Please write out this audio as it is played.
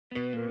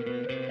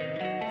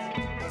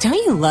Don't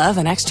you love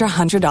an extra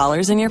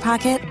 $100 in your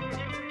pocket?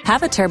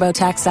 Have a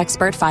TurboTax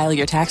expert file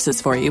your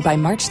taxes for you by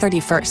March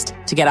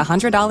 31st to get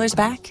 $100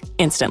 back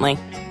instantly.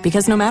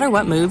 Because no matter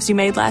what moves you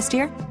made last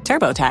year,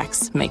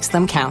 TurboTax makes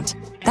them count.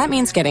 That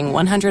means getting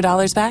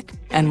 $100 back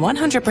and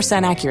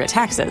 100% accurate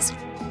taxes,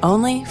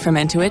 only from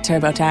Intuit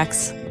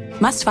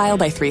TurboTax. Must file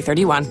by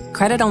 3/31.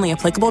 Credit only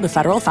applicable to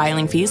federal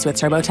filing fees with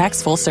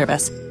TurboTax full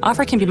service.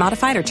 Offer can be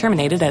modified or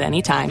terminated at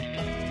any time.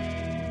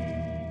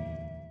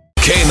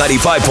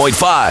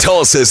 K95.5,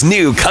 Tulsa's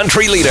new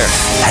country leader.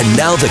 And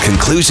now the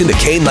conclusion to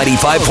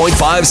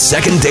K95.5's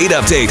second date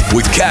update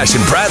with Cash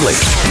and Bradley.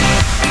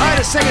 All right,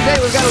 a second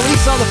date. We've got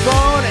Elise on the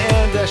phone,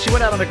 and she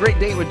went out on a great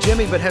date with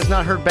Jimmy, but has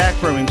not heard back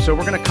from him. So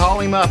we're going to call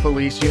him up,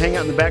 Elise. You hang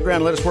out in the background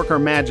and let us work our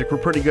magic. We're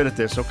pretty good at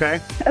this,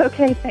 okay?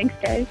 Okay, thanks,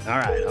 guys. All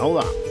right, hold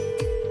on.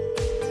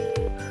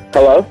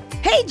 Hello?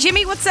 Hey,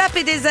 Jimmy, what's up?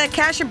 It is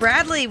Cash and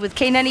Bradley with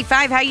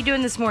K95. How you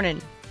doing this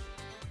morning?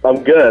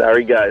 I'm good. How are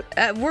you guys?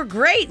 We're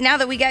great. Now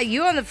that we got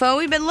you on the phone,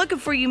 we've been looking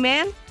for you,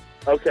 man.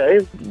 Okay.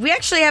 We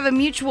actually have a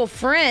mutual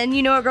friend.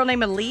 You know a girl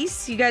named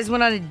Elise? You guys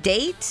went on a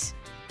date?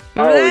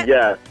 Remember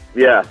that?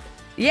 Yeah.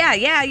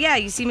 Yeah.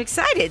 You seem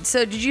excited.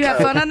 So did you have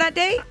fun on that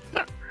date?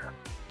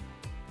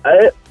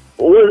 It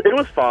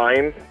was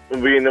fine. I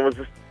mean, it was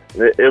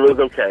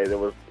okay.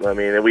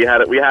 We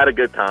had a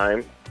good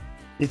time.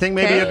 You think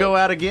maybe you'll go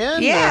out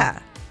again? Yeah.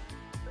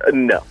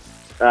 No.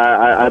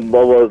 I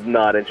was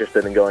not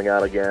interested in going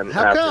out again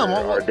How after come?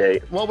 our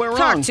date. What went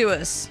wrong? Talk to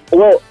us.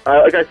 Well,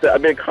 like I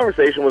said,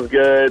 conversation was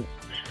good.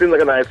 She seemed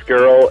like a nice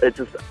girl. It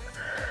just,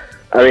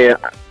 I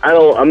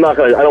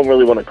don't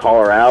really want to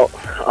call her out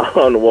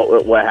on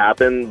what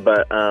happened,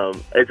 but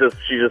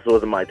she just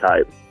wasn't my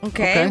type.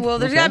 Okay. Well,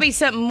 there's got to be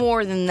something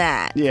more than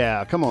that.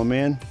 Yeah, come on,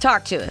 man.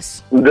 Talk to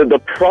us.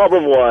 The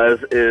problem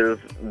is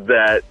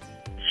that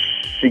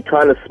she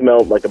kind of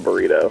smelled like a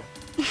burrito.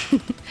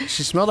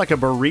 She smelled like a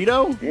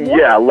burrito?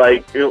 Yeah,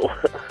 like,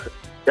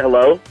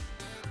 hello?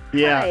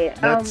 Yeah,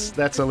 Hi,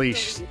 that's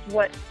Elise.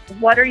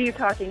 What are you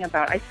talking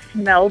about? I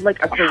smelled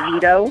like a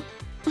burrito.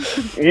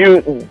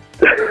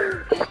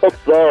 I'm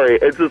sorry.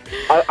 It's just,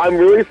 I'm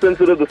really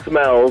sensitive to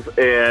smells,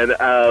 and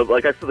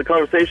like I said, the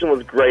conversation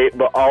was great,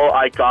 but all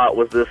I got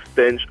was this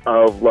stench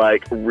of,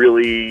 like,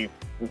 really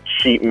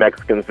cheap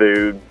Mexican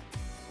food,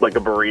 like a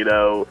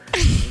burrito,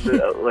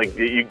 like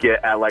you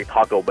get at, like,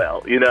 Taco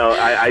Bell. You know,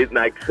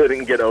 I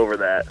couldn't get over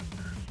that.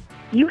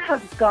 You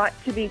have got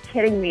to be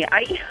kidding me.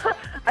 I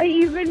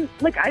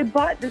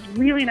bought this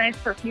really nice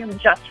perfume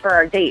just for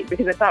our date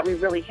because I thought we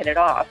really hit it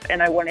off,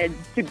 and I wanted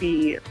it to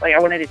be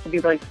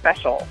really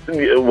special.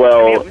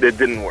 Well, it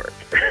didn't work.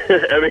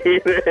 I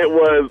mean, it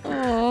was,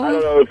 I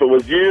don't know if it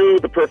was you,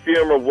 the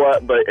perfume, or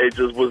what, but it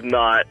just was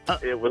not,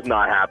 it was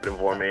not happening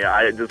for me.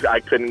 I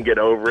couldn't get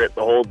over it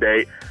the whole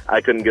date. I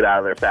couldn't get out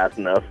of there fast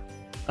enough.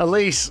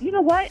 Elise. You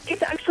know what?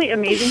 It's actually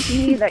amazing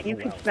to me that you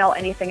could smell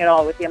anything at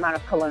all with the amount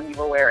of cologne you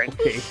were wearing.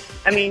 Okay.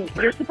 I mean,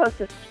 you're supposed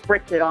to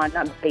spritz it on,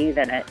 not bathe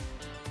in it.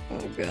 Oh,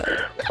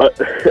 God.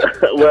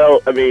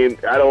 Well, I mean,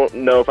 I don't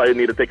know if I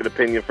need to take an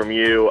opinion from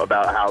you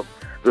about how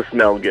this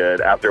smelled good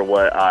after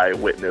what I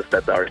witnessed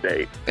at our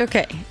date.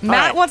 Okay.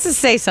 Matt wants to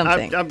say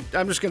something.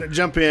 I'm just going to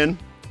jump in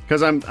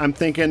because I'm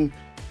thinking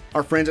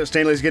our friends at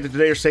Stanley's Get It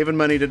Today are saving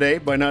money today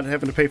by not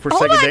having to pay for a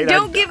second date.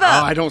 Don't give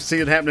up. I don't see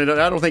it happening.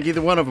 I don't think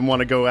either one of them want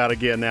to go out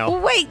again now.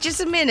 Well, wait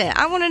just a minute.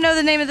 I want to know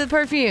the name of the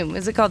perfume.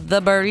 Is it called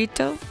the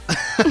Burrito?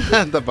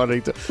 The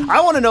Burrito.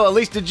 I want to know,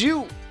 Elise, do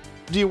you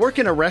work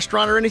in a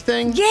restaurant or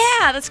anything?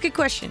 Yeah, that's a good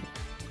question.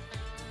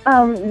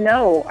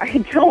 No, I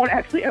don't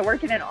actually. I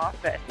work in an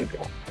office.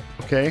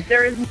 Okay.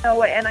 There is no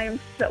way, and I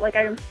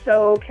am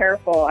so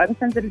careful. I'm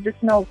sensitive to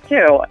smells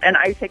too, and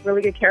I take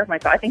really good care of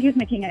myself. I think he's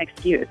making an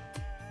excuse.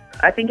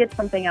 I think it's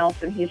something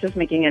else, and he's just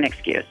making an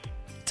excuse.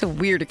 It's a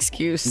weird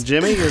excuse.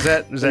 Jimmy, is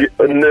that?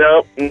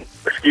 No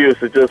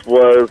excuse. It just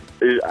was.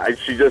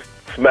 She just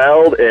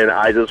smelled, and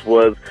I just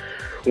was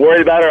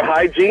worried about her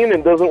hygiene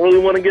and doesn't really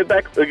want to get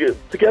back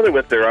together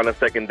with her on a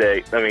second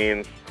date. I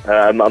mean,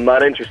 I'm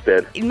not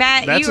interested.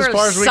 Matt, That's you as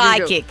far are as we can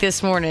go. psychic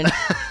this morning.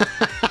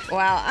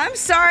 Wow. I'm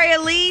sorry,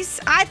 Elise.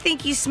 I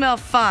think you smell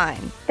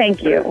fine.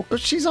 Thank you. Well,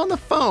 she's on the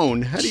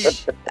phone. How do you?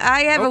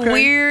 I have Okay.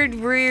 a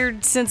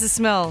weird sense of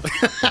smell.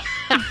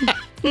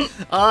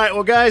 All right,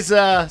 well, guys,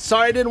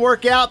 sorry it didn't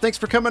work out. Thanks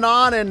for coming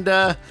on and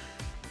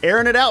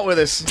airing it out with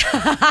us.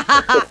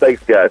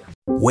 Thanks, guys.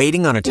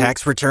 Waiting on a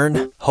tax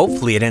return?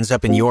 Hopefully it ends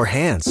up in your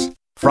hands.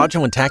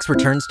 Fraudulent tax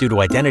returns due to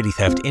identity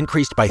theft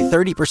increased by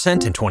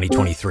 30% in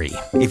 2023.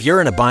 If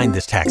you're in a bind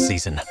this tax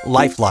season,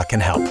 LifeLock can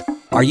help.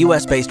 Our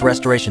U.S.-based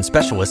restoration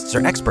specialists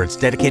are experts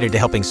dedicated to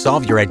helping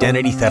solve your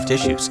identity theft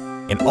issues.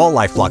 And all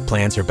LifeLock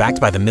plans are backed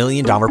by the $1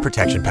 Million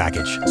Protection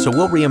Package. So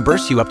we'll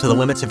reimburse you up to the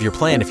limits of your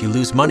plan if you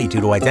lose money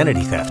due to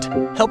identity theft.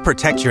 Help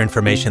protect your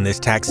information this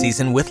tax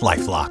season with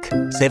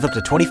LifeLock. Save up to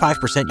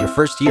 25% your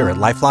first year at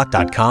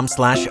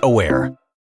LifeLock.com/aware.